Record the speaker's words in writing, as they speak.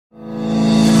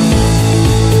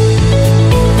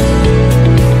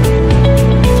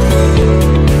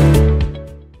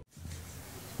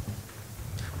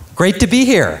Great to be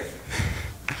here.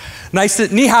 Nice to,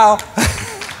 ni hao.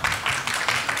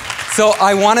 So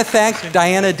I want to thank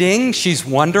Diana Ding. She's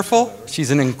wonderful. She's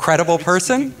an incredible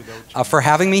person for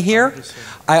having me here.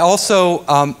 I also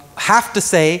have to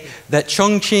say that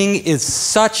ChongQing is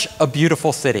such a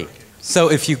beautiful city.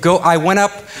 So if you go, I went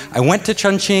to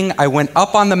ChongQing, I went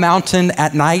up on the mountain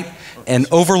at night and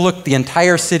overlooked the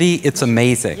entire city. It's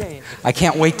amazing. I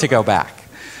can't wait to go back.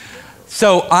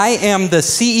 So I am the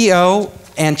CEO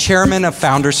and chairman of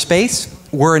Founderspace.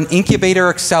 We're an incubator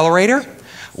accelerator.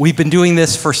 We've been doing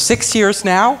this for 6 years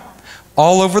now,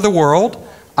 all over the world.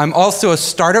 I'm also a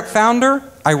startup founder.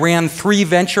 I ran 3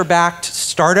 venture-backed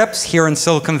startups here in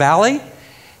Silicon Valley.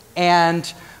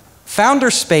 And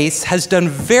Founderspace has done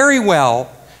very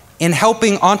well in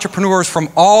helping entrepreneurs from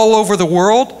all over the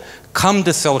world come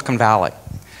to Silicon Valley.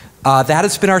 That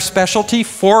has been our specialty.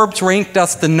 Forbes ranked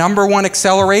us the #1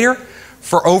 accelerator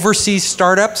for overseas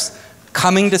startups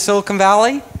coming to Silicon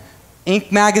Valley.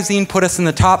 Inc. magazine put us in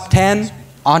the top 10.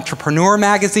 Entrepreneur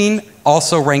magazine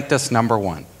also ranked us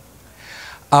 #1.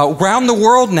 Around the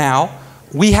world now,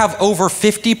 we have over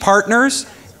 50 partners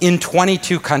in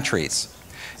 22 countries.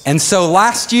 And so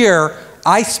last year,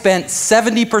 I spent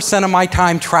 70% of my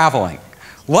time traveling.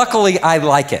 Luckily, I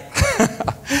like it.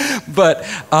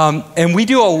 And we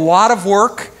do a lot of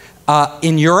work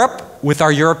in Europe with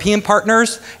our European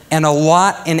partners and a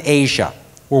lot in Asia.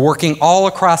 We're working all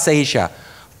across Asia.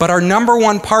 But our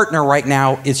 #1 partner right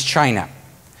now is China.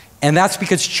 And that's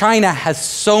because China has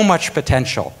so much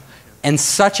potential and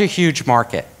such a huge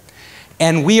market.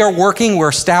 And we're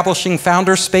establishing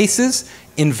founder spaces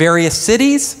in various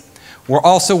cities. We're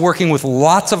also working with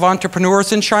lots of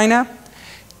entrepreneurs in China.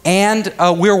 And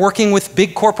we're working with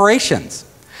big corporations.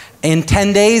 In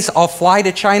 10 days, I'll fly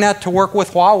to China to work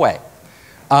with Huawei,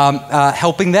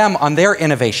 helping them on their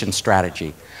innovation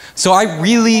strategy. So I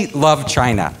really love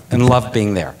China and love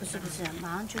being there.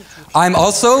 I'm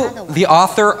also the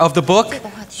author of the book,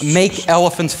 Make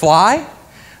Elephants Fly,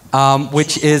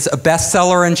 which is a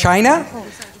bestseller in China.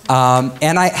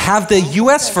 And I have the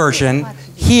US version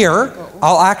here.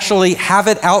 I'll actually have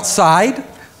it outside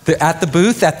at the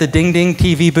booth, at the Ding Ding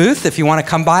TV booth. If you want to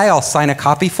come by, I'll sign a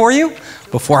copy for you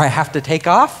before I have to take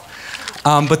off.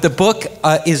 But the book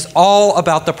is all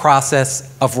about the process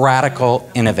of radical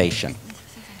innovation.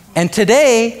 And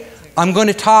today, I'm going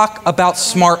to talk about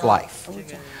smart life.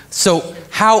 So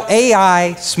how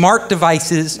AI, smart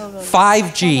devices,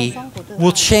 5G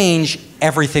will change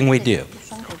everything we do.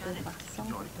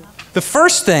 The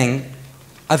first thing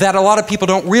that a lot of people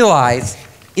don't realize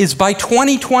is by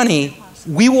 2020,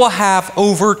 we will have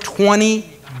over 20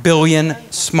 billion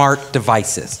smart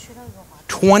devices.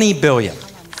 20 billion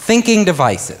thinking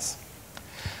devices.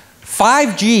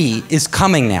 5G is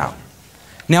coming now.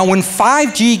 Now, when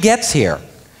 5G gets here,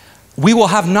 we will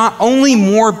have not only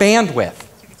more bandwidth,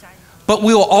 but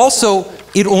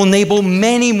it will enable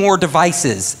many more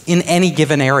devices in any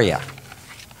given area.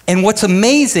 And what's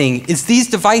amazing is these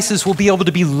devices will be able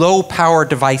to be low-power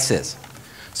devices.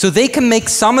 So they can make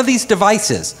some of these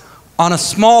devices on a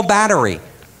small battery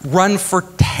run for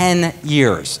 10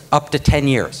 years, up to 10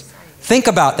 years. Think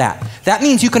about that. That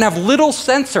means you can have little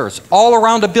sensors all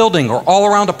around a building or all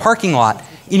around a parking lot,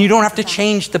 and you don't have to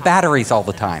change the batteries all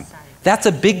the time. That's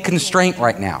a big constraint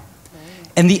right now.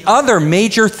 And the other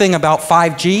major thing about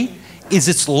 5G is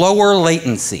its lower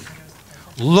latency.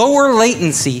 Lower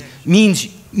latency means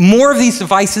more of these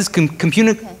devices can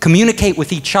communicate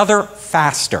with each other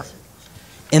faster.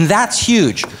 And that's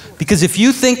huge, because if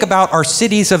you think about our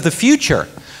cities of the future,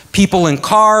 people in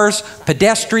cars,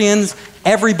 pedestrians,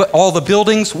 all the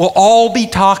buildings will all be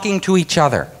talking to each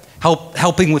other,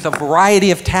 helping with a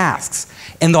variety of tasks.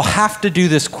 And they'll have to do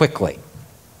this quickly.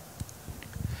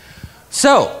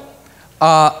 So,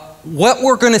 what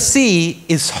we're going to see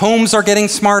is homes are getting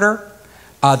smarter.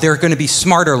 There are going to be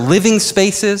smarter living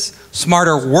spaces,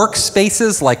 smarter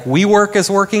workspaces like WeWork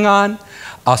is working on,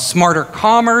 smarter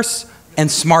commerce, and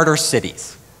smarter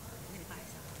cities.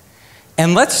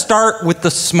 And let's start with the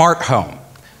smart home.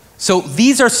 So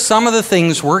these are some of the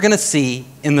things we're going to see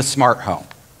in the smart home.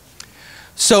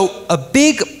 So a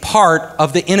big part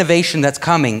of the innovation that's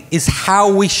coming is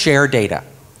how we share data.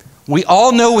 We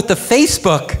all know with the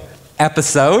Facebook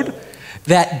episode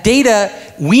that data,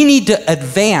 we need to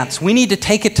advance, we need to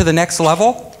take it to the next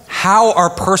level, how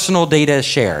our personal data is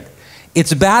shared.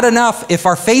 It's bad enough if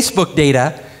our Facebook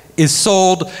data is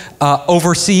sold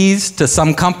overseas to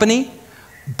some company,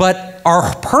 but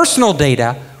our personal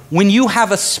data, when you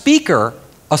have a speaker,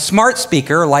 a smart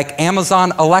speaker like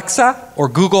Amazon Alexa or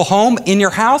Google Home in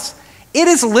your house, it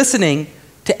is listening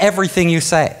to everything you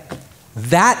say.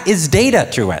 That is data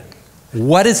to it.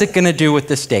 What is it going to do with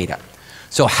this data?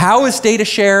 So how is data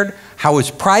shared? How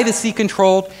is privacy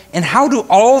controlled? And how do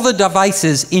all the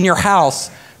devices in your house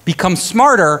become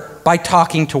smarter by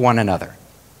talking to one another?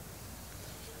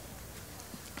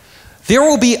 There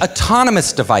will be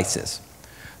autonomous devices.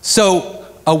 So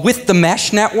with the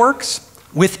mesh networks,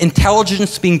 with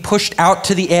intelligence being pushed out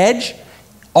to the edge,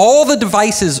 all the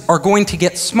devices are going to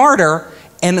get smarter,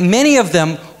 and many of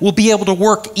them will be able to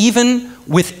work even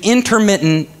with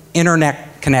intermittent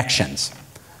internet connections.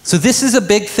 So this is a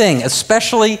big thing,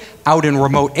 especially out in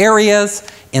remote areas,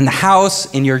 in the house,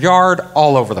 in your yard,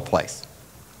 all over the place.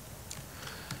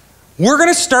 We're going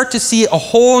to start to see a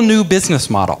whole new business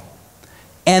model,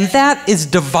 and that is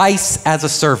device as a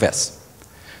service.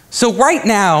 So right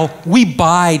now, we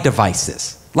buy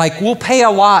devices. Like, we'll pay a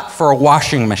lot for a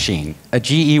washing machine, a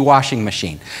GE washing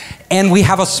machine, and we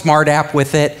have a smart app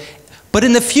with it. But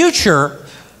in the future,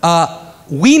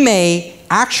 we may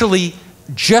actually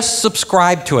just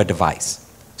subscribe to a device.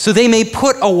 So they may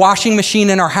put a washing machine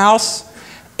in our house,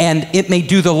 and it may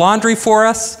do the laundry for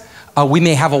us. We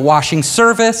may have a washing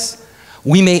service.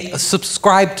 We may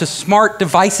subscribe to smart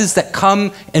devices that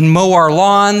come and mow our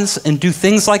lawns and do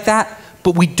things like that,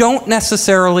 but we don't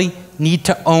necessarily need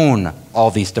to own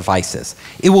all these devices.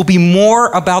 It will be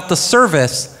more about the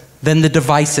service than the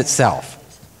device itself.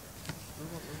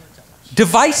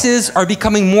 Devices are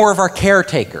becoming more of our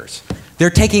caretakers. They're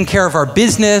taking care of our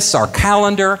business, our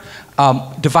calendar.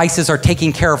 Devices are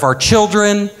taking care of our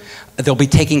children. They'll be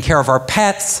taking care of our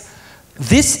pets.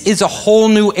 This is a whole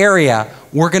new area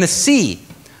we're going to see,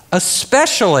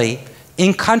 especially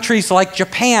in countries like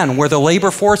Japan, where the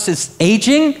labor force is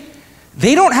aging.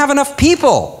 They don't have enough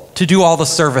people to do all the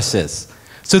services.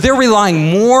 So they're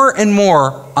relying more and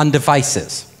more on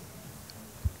devices.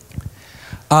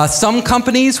 Some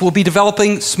companies will be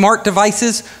developing smart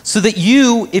devices so that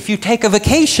you, if you take a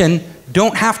vacation,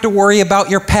 don't have to worry about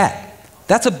your pet.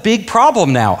 That's a big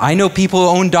problem now. I know people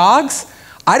who own dogs.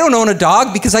 I don't own a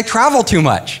dog because I travel too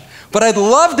much. But I'd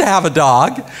love to have a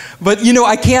dog, but you know,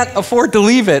 I can't afford to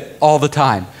leave it all the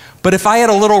time. But if I had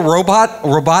a little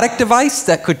robotic device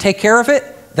that could take care of it,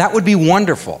 that would be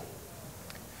wonderful.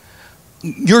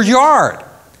 Your yard.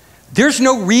 There's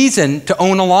no reason to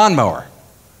own a lawnmower,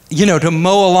 you know, to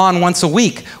mow a lawn once a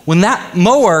week, when that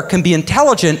mower can be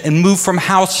intelligent and move from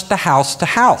house to house to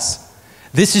house.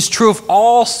 This is true of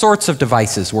all sorts of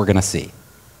devices we're going to see.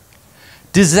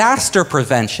 Disaster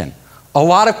prevention. A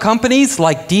lot of companies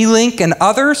like D-Link and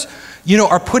others, you know,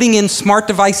 are putting in smart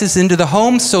devices into the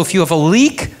home, so if you have a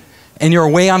leak and you're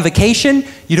away on vacation,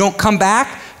 you don't come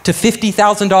back to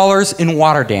 $50,000 in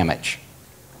water damage.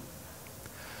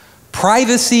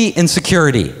 Privacy and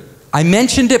security. I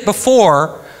mentioned it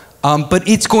before, but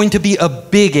it's going to be a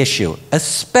big issue,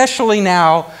 especially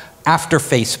now after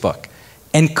Facebook.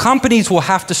 And companies will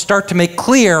have to start to make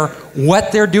clear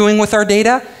what they're doing with our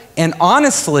data, and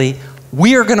honestly,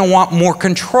 we are going to want more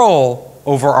control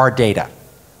over our data.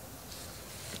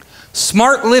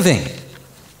 Smart living.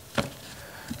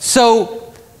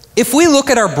 So, if we look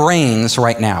at our brains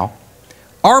right now,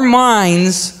 our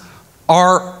minds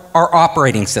are our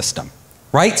operating system,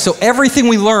 right? So everything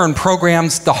we learn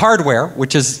programs the hardware,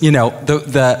 which is, you know,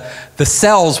 the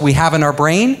cells we have in our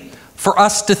brain, for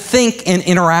us to think and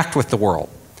interact with the world.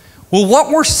 Well, what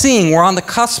we're seeing, we're on the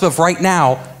cusp of right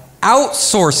now,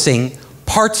 outsourcing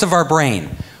parts of our brain.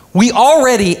 We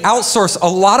already outsource a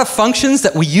lot of functions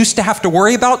that we used to have to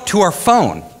worry about to our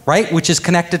phone, right? Which is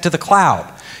connected to the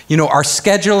cloud. You know, our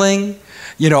scheduling,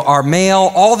 you know, our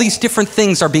mail, all these different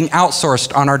things are being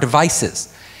outsourced on our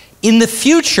devices. In the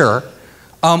future,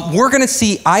 we're going to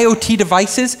see IoT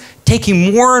devices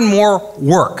taking more and more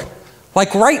work.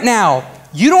 Like right now,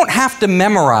 you don't have to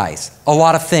memorize a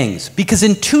lot of things, because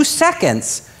in 2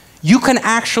 seconds, you can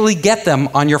actually get them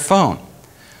on your phone.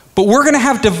 But we're going to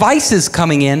have devices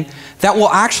coming in that will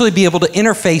actually be able to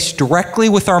interface directly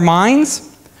with our minds,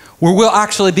 where we'll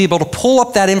actually be able to pull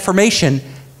up that information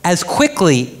as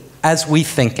quickly as we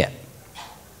think it.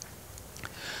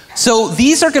 So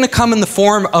these are going to come in the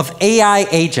form of AI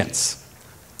agents,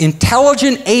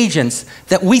 intelligent agents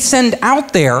that we send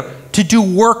out there to do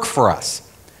work for us.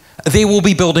 They will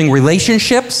be building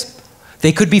relationships.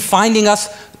 They could be finding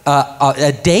us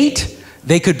a date.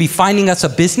 They could be finding us a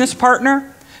business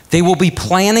partner. They will be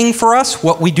planning for us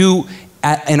what we do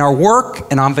in our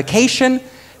work and on vacation.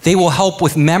 They will help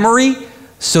with memory.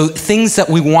 So things that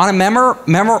we want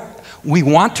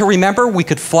to remember, we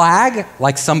could flag,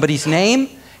 like somebody's name,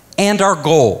 and our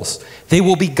goals. They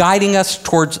will be guiding us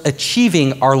towards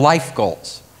achieving our life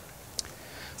goals.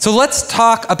 So let's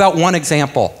talk about one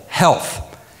example, health.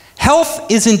 Health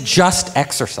isn't just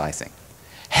exercising.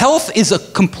 Health is a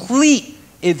complete,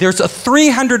 there's a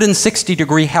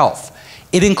 360-degree health.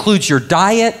 It includes your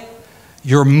diet,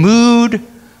 your mood,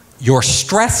 your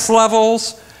stress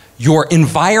levels, your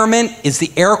environment. Is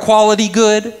the air quality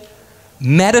good?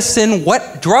 Medicine,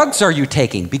 what drugs are you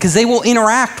taking? Because they will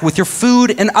interact with your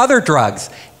food and other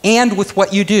drugs and with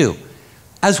what you do,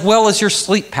 as well as your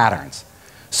sleep patterns.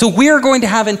 So we are going to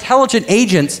have intelligent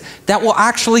agents that will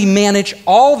actually manage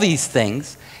all these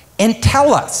things and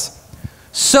tell us.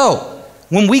 So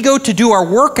when we go to do our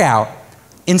workout,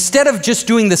 instead of just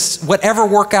doing this whatever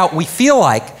workout we feel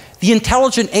like, the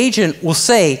intelligent agent will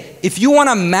say, if you want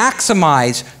to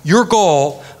maximize your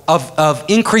goal of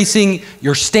increasing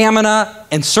your stamina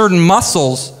and certain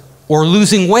muscles or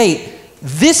losing weight,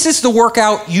 this is the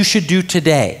workout you should do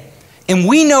today. And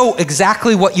we know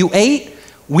exactly what you ate.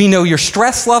 We know your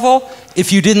stress level.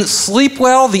 If you didn't sleep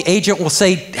well, the agent will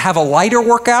say, have a lighter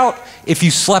workout. If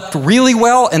you slept really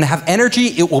well and have energy,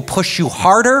 it will push you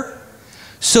harder.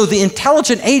 So the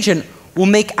intelligent agent will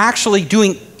make actually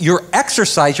doing your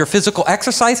exercise, your physical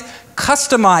exercise,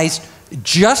 customized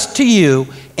just to you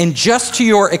and just to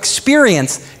your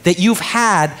experience that you've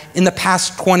had in the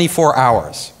past 24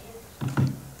 hours.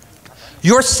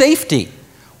 Your safety.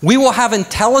 We will have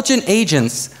intelligent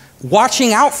agents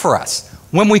watching out for us.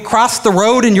 When we cross the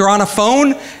road and you're on a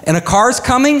phone and a car's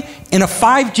coming, in a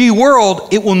 5G world,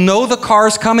 it will know the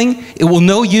car's coming, it will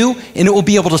know you, and it will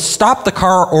be able to stop the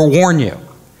car or warn you.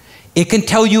 It can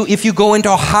tell you if you go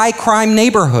into a high crime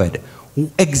neighborhood,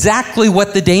 exactly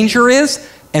what the danger is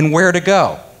and where to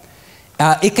go.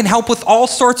 It can help with all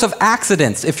sorts of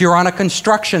accidents if you're on a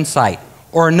construction site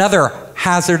or another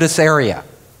hazardous area.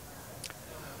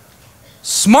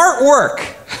 Smart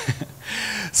work.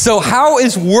 So how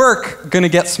is work going to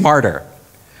get smarter?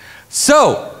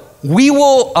 So we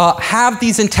will have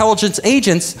these intelligence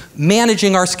agents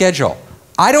managing our schedule.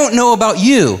 I don't know about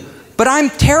you, but I'm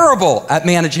terrible at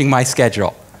managing my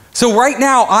schedule. So right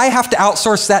now I have to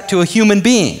outsource that to a human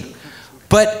being.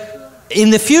 But in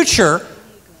the future,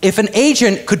 if an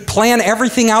agent could plan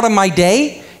everything out of my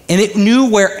day and it knew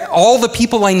where all the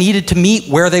people I needed to meet,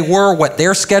 where they were, what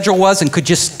their schedule was, and could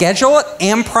just schedule it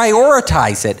and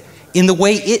prioritize it in the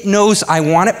way it knows I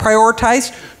want it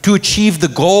prioritized to achieve the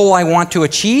goal I want to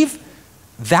achieve,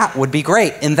 that would be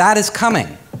great. And that is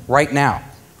coming right now.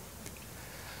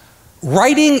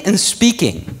 Writing and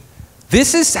speaking.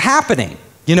 This is happening.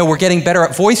 You know, we're getting better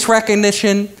at voice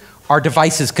recognition. Our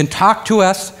devices can talk to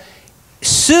us.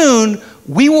 Soon,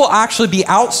 we will actually be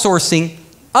outsourcing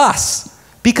us.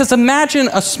 Because imagine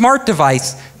a smart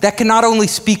device that can not only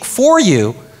speak for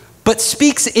you, but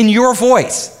speaks in your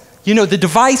voice. You know, the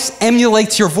device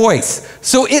emulates your voice.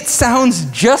 So it sounds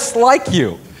just like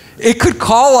you. It could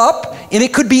call up and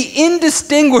it could be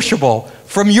indistinguishable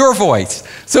from your voice.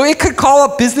 So it could call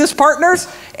up business partners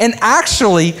and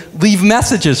actually leave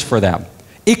messages for them.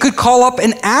 It could call up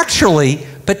and actually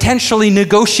potentially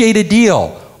negotiate a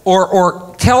deal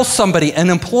or tell somebody, an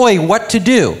employee, what to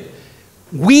do.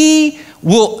 We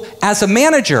will, as a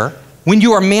manager, when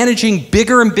you are managing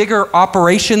bigger and bigger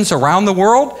operations around the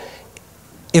world,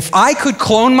 if I could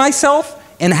clone myself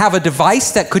and have a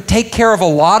device that could take care of a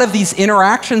lot of these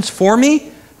interactions for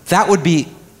me, that would be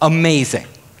amazing.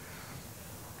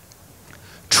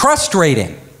 Trust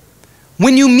rating.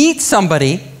 When you meet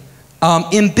somebody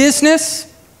in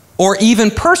business or even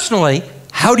personally,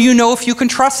 how do you know if you can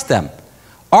trust them?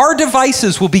 Our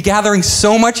devices will be gathering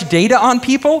so much data on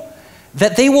people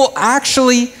that they will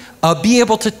actually be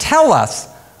able to tell us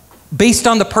based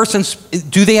on the person's,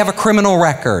 do they have a criminal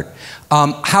record?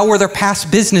 How were their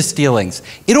past business dealings?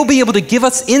 It'll be able to give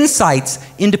us insights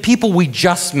into people we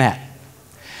just met.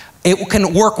 It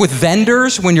can work with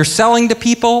vendors when you're selling to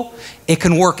people. It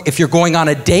can work if you're going on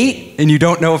a date and you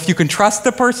don't know if you can trust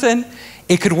the person.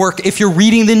 It could work if you're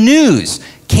reading the news.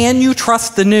 Can you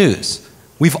trust the news?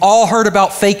 We've all heard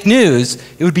about fake news.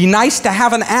 It would be nice to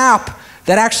have an app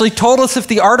that actually told us if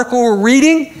the article we're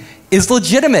reading is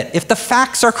legitimate, if the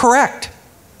facts are correct.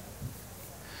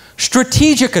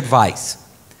 Strategic advice.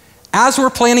 As we're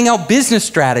planning out business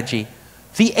strategy,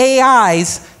 the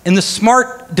AIs and the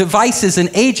smart devices and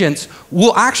agents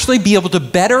will actually be able to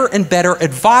better and better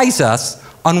advise us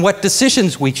on what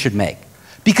decisions we should make,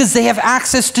 because they have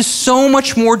access to so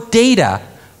much more data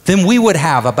than we would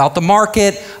have about the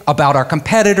market, about our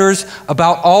competitors,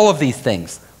 about all of these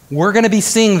things. We're going to be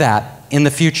seeing that in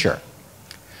the future.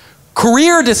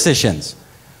 Career decisions.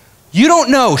 You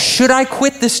don't know, should I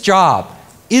quit this job?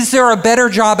 Is there a better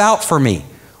job out for me?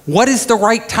 What is the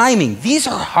right timing? These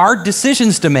are hard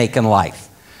decisions to make in life.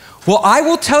 Well, I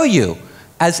will tell you,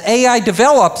 as AI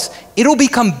develops, it'll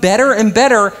become better and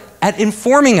better at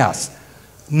informing us.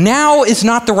 now is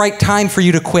not the right time for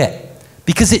you to quit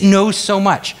because it knows so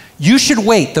much. You should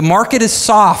wait. The market is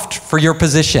soft for your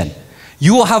position.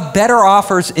 You will have better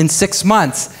offers in 6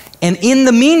 months. And in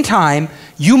the meantime,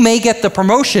 you may get the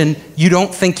promotion you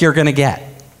don't think you're going to get.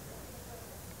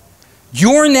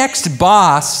 Your next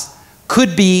boss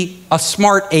could be a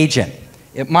smart agent.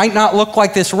 It might not look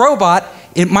like this robot.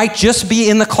 It might just be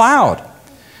in the cloud.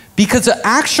 Because an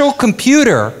actual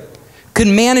computer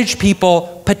can manage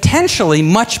people potentially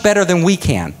much better than we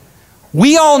can.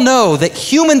 We all know that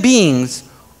human beings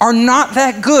are not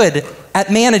that good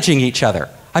at managing each other.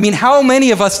 I mean, how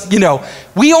many of us,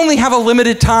 we only have a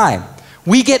limited time.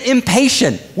 We get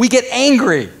impatient. We get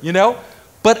angry,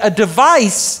 But a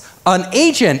device, an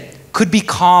agent, could be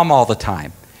calm all the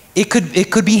time. It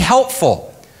could be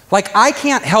helpful. Like, I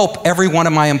can't help every one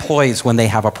of my employees when they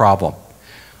have a problem.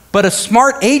 But a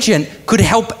smart agent could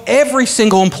help every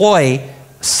single employee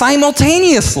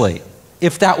simultaneously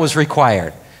if that was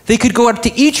required. They could go up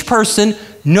to each person,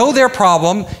 know their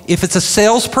problem. If it's a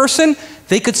salesperson,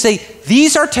 they could say,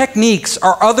 these are techniques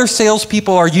our other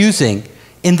salespeople are using,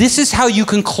 and this is how you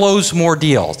can close more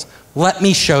deals. Let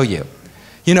me show you.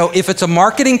 If it's a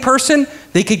marketing person,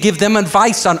 they could give them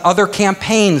advice on other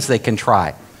campaigns they can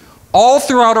try. All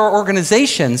throughout our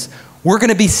organizations, we're going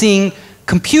to be seeing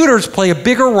computers play a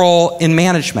bigger role in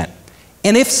management.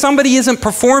 And if somebody isn't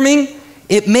performing,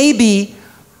 it may be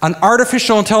an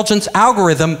artificial intelligence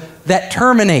algorithm that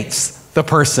terminates the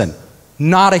person,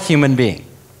 not a human being.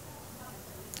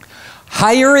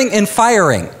 Hiring and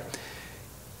firing.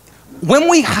 When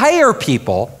we hire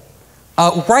people,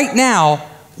 right now,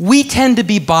 we tend to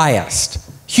be biased.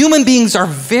 Human beings are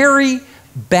very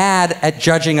bad at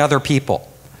judging other people.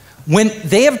 When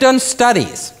they have done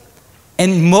studies,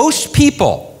 and most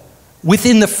people,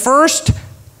 within the first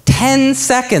 10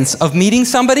 seconds of meeting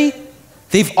somebody,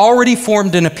 they've already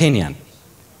formed an opinion.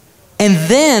 And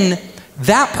then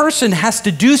that person has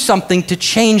to do something to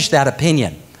change that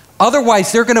opinion.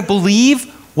 Otherwise, they're going to believe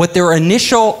what their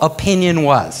initial opinion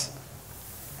was.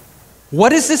 What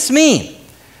does this mean?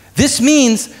 This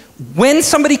means when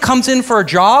somebody comes in for a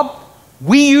job,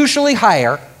 we usually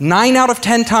hire 9 out of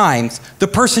 10 times the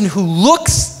person who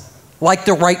looks like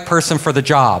the right person for the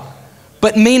job,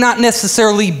 but may not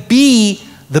necessarily be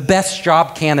the best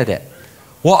job candidate.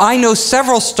 Well, I know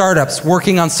several startups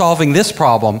working on solving this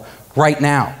problem right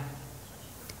now.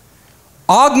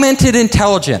 Augmented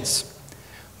intelligence.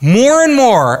 More and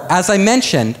more, as I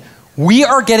mentioned, we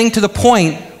are getting to the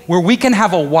point where we can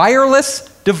have a wireless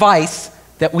device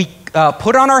that we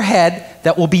put on our head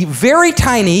that will be very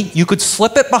tiny. You could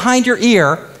slip it behind your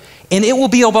ear, and it will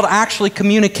be able to actually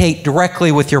communicate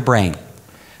directly with your brain.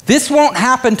 This won't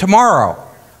happen tomorrow,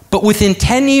 but within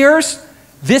 10 years,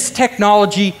 this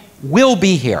technology will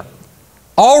be here.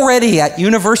 Already at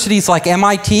universities like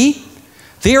MIT,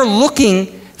 they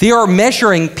are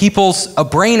measuring people's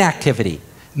brain activity,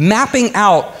 mapping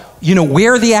out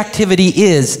where the activity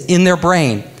is in their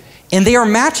brain, and they are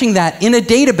matching that in a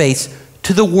database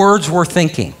to the words we're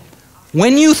thinking.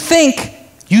 When you think,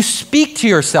 you speak to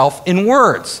yourself in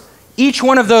words. Each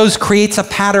one of those creates a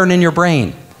pattern in your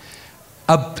brain.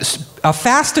 A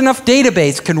fast enough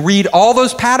database can read all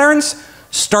those patterns,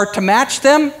 start to match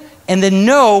them, and then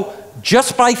know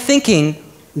just by thinking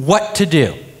what to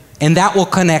do. And that will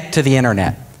connect to the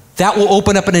internet. That will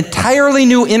open up an entirely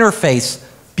new interface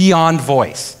beyond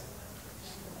voice.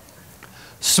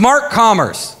 Smart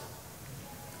commerce.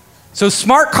 So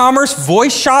smart commerce,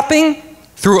 voice shopping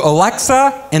through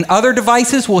Alexa and other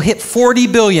devices will hit 40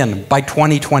 billion by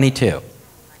 2022.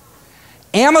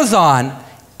 Amazon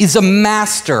is a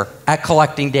master at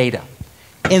collecting data.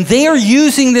 And they are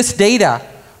using this data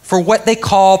for what they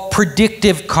call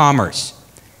predictive commerce.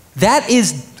 That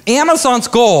is, Amazon's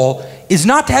goal is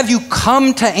not to have you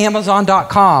come to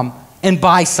Amazon.com and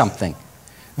buy something.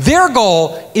 Their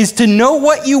goal is to know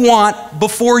what you want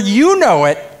before you know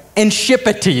it and ship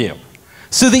it to you,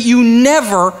 so that you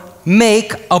never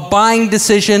make a buying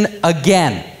decision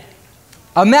again.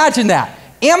 Imagine that.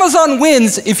 Amazon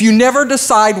wins if you never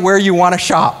decide where you want to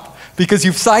shop, because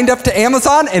you've signed up to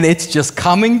Amazon and it's just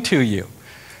coming to you.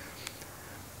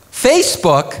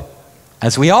 Facebook,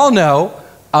 as we all know,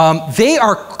 they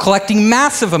are collecting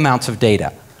massive amounts of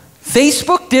data.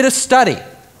 Facebook did a study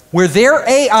where their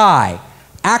AI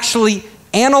actually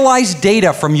analyzed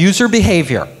data from user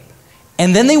behavior,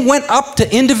 and then they went up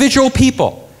to individual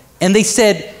people and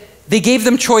they gave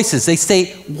them choices. They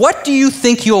say, what do you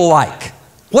think you'll like?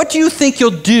 What do you think you'll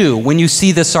do when you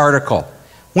see this article?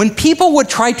 When people would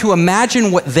try to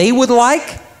imagine what they would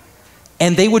like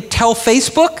and they would tell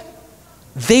Facebook,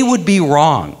 they would be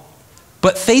wrong.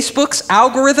 But Facebook's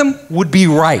algorithm would be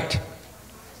right.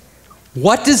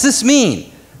 What does this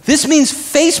mean? This means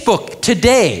Facebook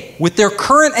today, with their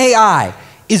current AI,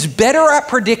 is better at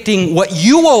predicting what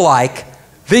you will like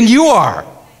than you are.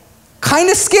 Kind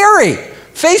of scary.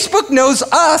 Facebook knows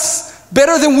us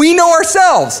better than we know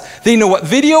ourselves. They know what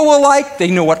video we'll like,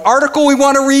 they know what article we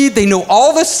want to read, they know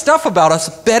all this stuff about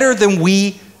us better than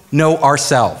we know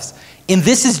ourselves. And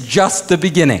this is just the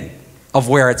beginning of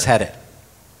where it's headed.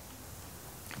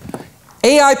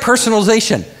 AI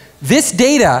personalization. This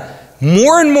data,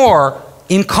 more and more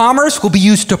in commerce, will be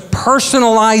used to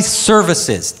personalize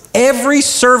services. Every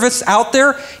service out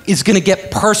there is going to get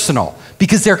personal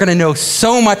because they're going to know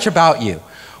so much about you.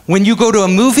 When you go to a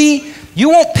movie, you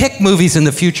won't pick movies in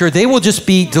the future. They will just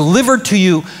be delivered to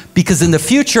you because in the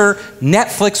future,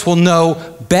 Netflix will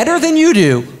know better than you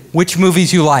do which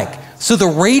movies you like. So the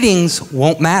ratings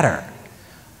won't matter.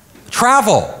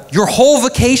 Travel. Your whole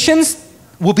vacations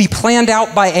will be planned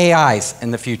out by AIs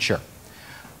in the future.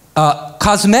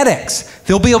 Cosmetics.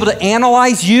 They'll be able to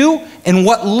analyze you and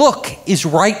what look is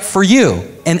right for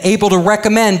you and able to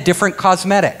recommend different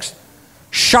cosmetics.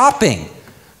 Shopping.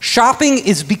 Shopping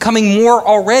is becoming more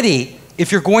already,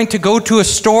 if you're going to go to a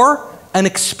store, an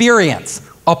experience,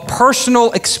 a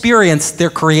personal experience they're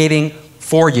creating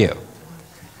for you.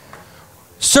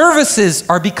 Services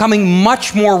are becoming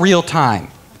much more real time.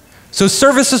 So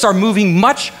services are moving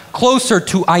much closer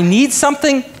to I need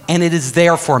something and it is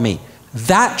there for me.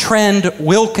 That trend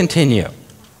will continue.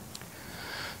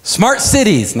 Smart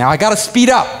cities. Now I got to speed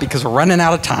up because we're running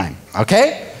out of time,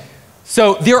 okay?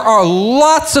 So there are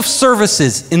lots of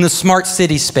services in the smart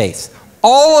city space.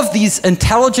 All of these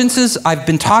intelligences I've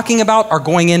been talking about are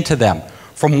going into them,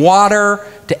 from water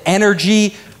to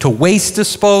energy to waste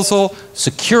disposal,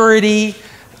 security,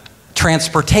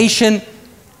 transportation,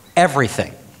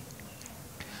 everything.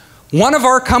 One of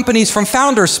our companies from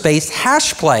Founders Space,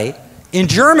 Hashplay, in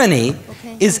Germany,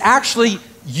 is actually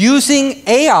using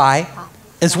AI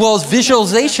as well as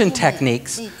visualization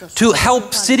techniques to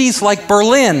help cities like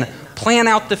Berlin plan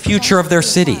out the future of their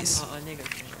cities.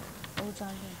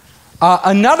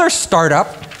 Another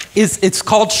startup it's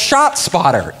called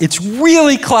ShotSpotter. It's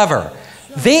really clever.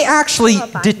 They actually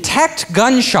detect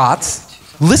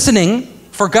gunshots, listening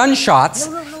for gunshots,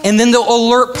 and then they'll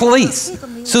alert police.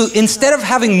 So instead of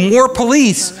having more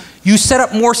police, you set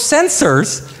up more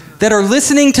sensors that are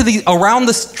listening to around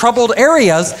the troubled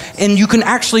areas, and you can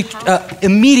actually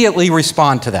immediately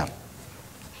respond to them.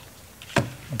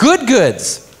 Good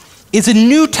goods is a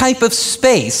new type of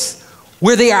space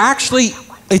where they are actually,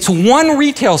 it's one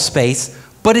retail space,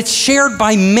 but it's shared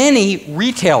by many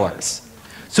retailers.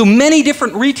 So many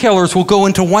different retailers will go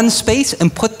into one space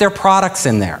and put their products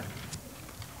in there.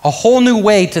 A whole new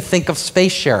way to think of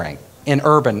space sharing in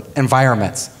urban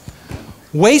environments.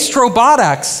 Waste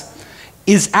robotics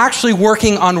is actually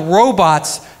working on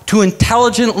robots to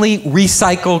intelligently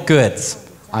recycle goods.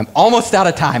 I'm almost out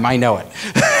of time, I know it.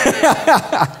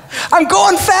 I'm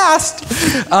going fast.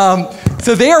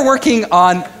 So they are working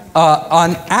on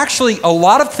actually a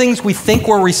lot of things we think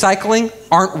we're recycling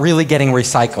aren't really getting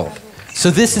recycled.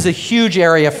 So this is a huge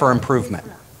area for improvement.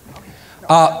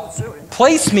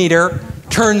 Placemeter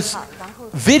turns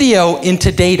video into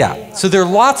data. So there are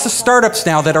lots of startups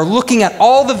now that are looking at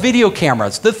all the video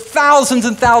cameras, the thousands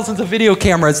and thousands of video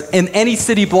cameras in any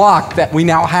city block that we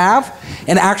now have,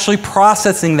 and actually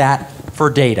processing that for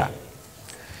data.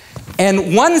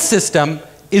 And one system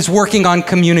is working on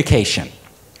communication.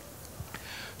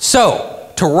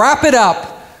 So to wrap it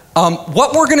up,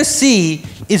 what we're going to see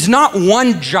is not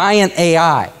one giant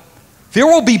AI. There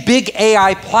will be big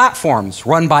AI platforms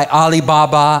run by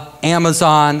Alibaba,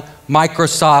 Amazon,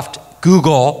 Microsoft,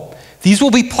 Google. These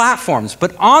will be platforms,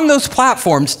 but on those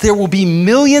platforms, there will be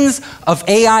millions of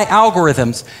AI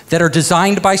algorithms that are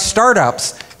designed by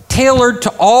startups, tailored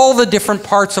to all the different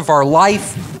parts of our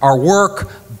life, our work,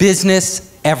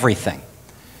 business, everything.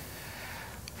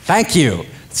 Thank you.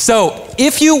 So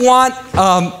if you want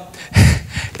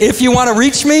to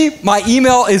reach me, my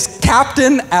email is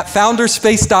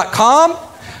captain@founderspace.com.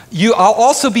 I'll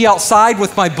also be outside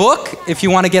with my book if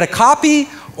you want to get a copy,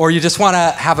 or you just want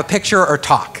to have a picture or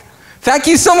talk. Thank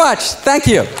you so much. Thank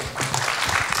you.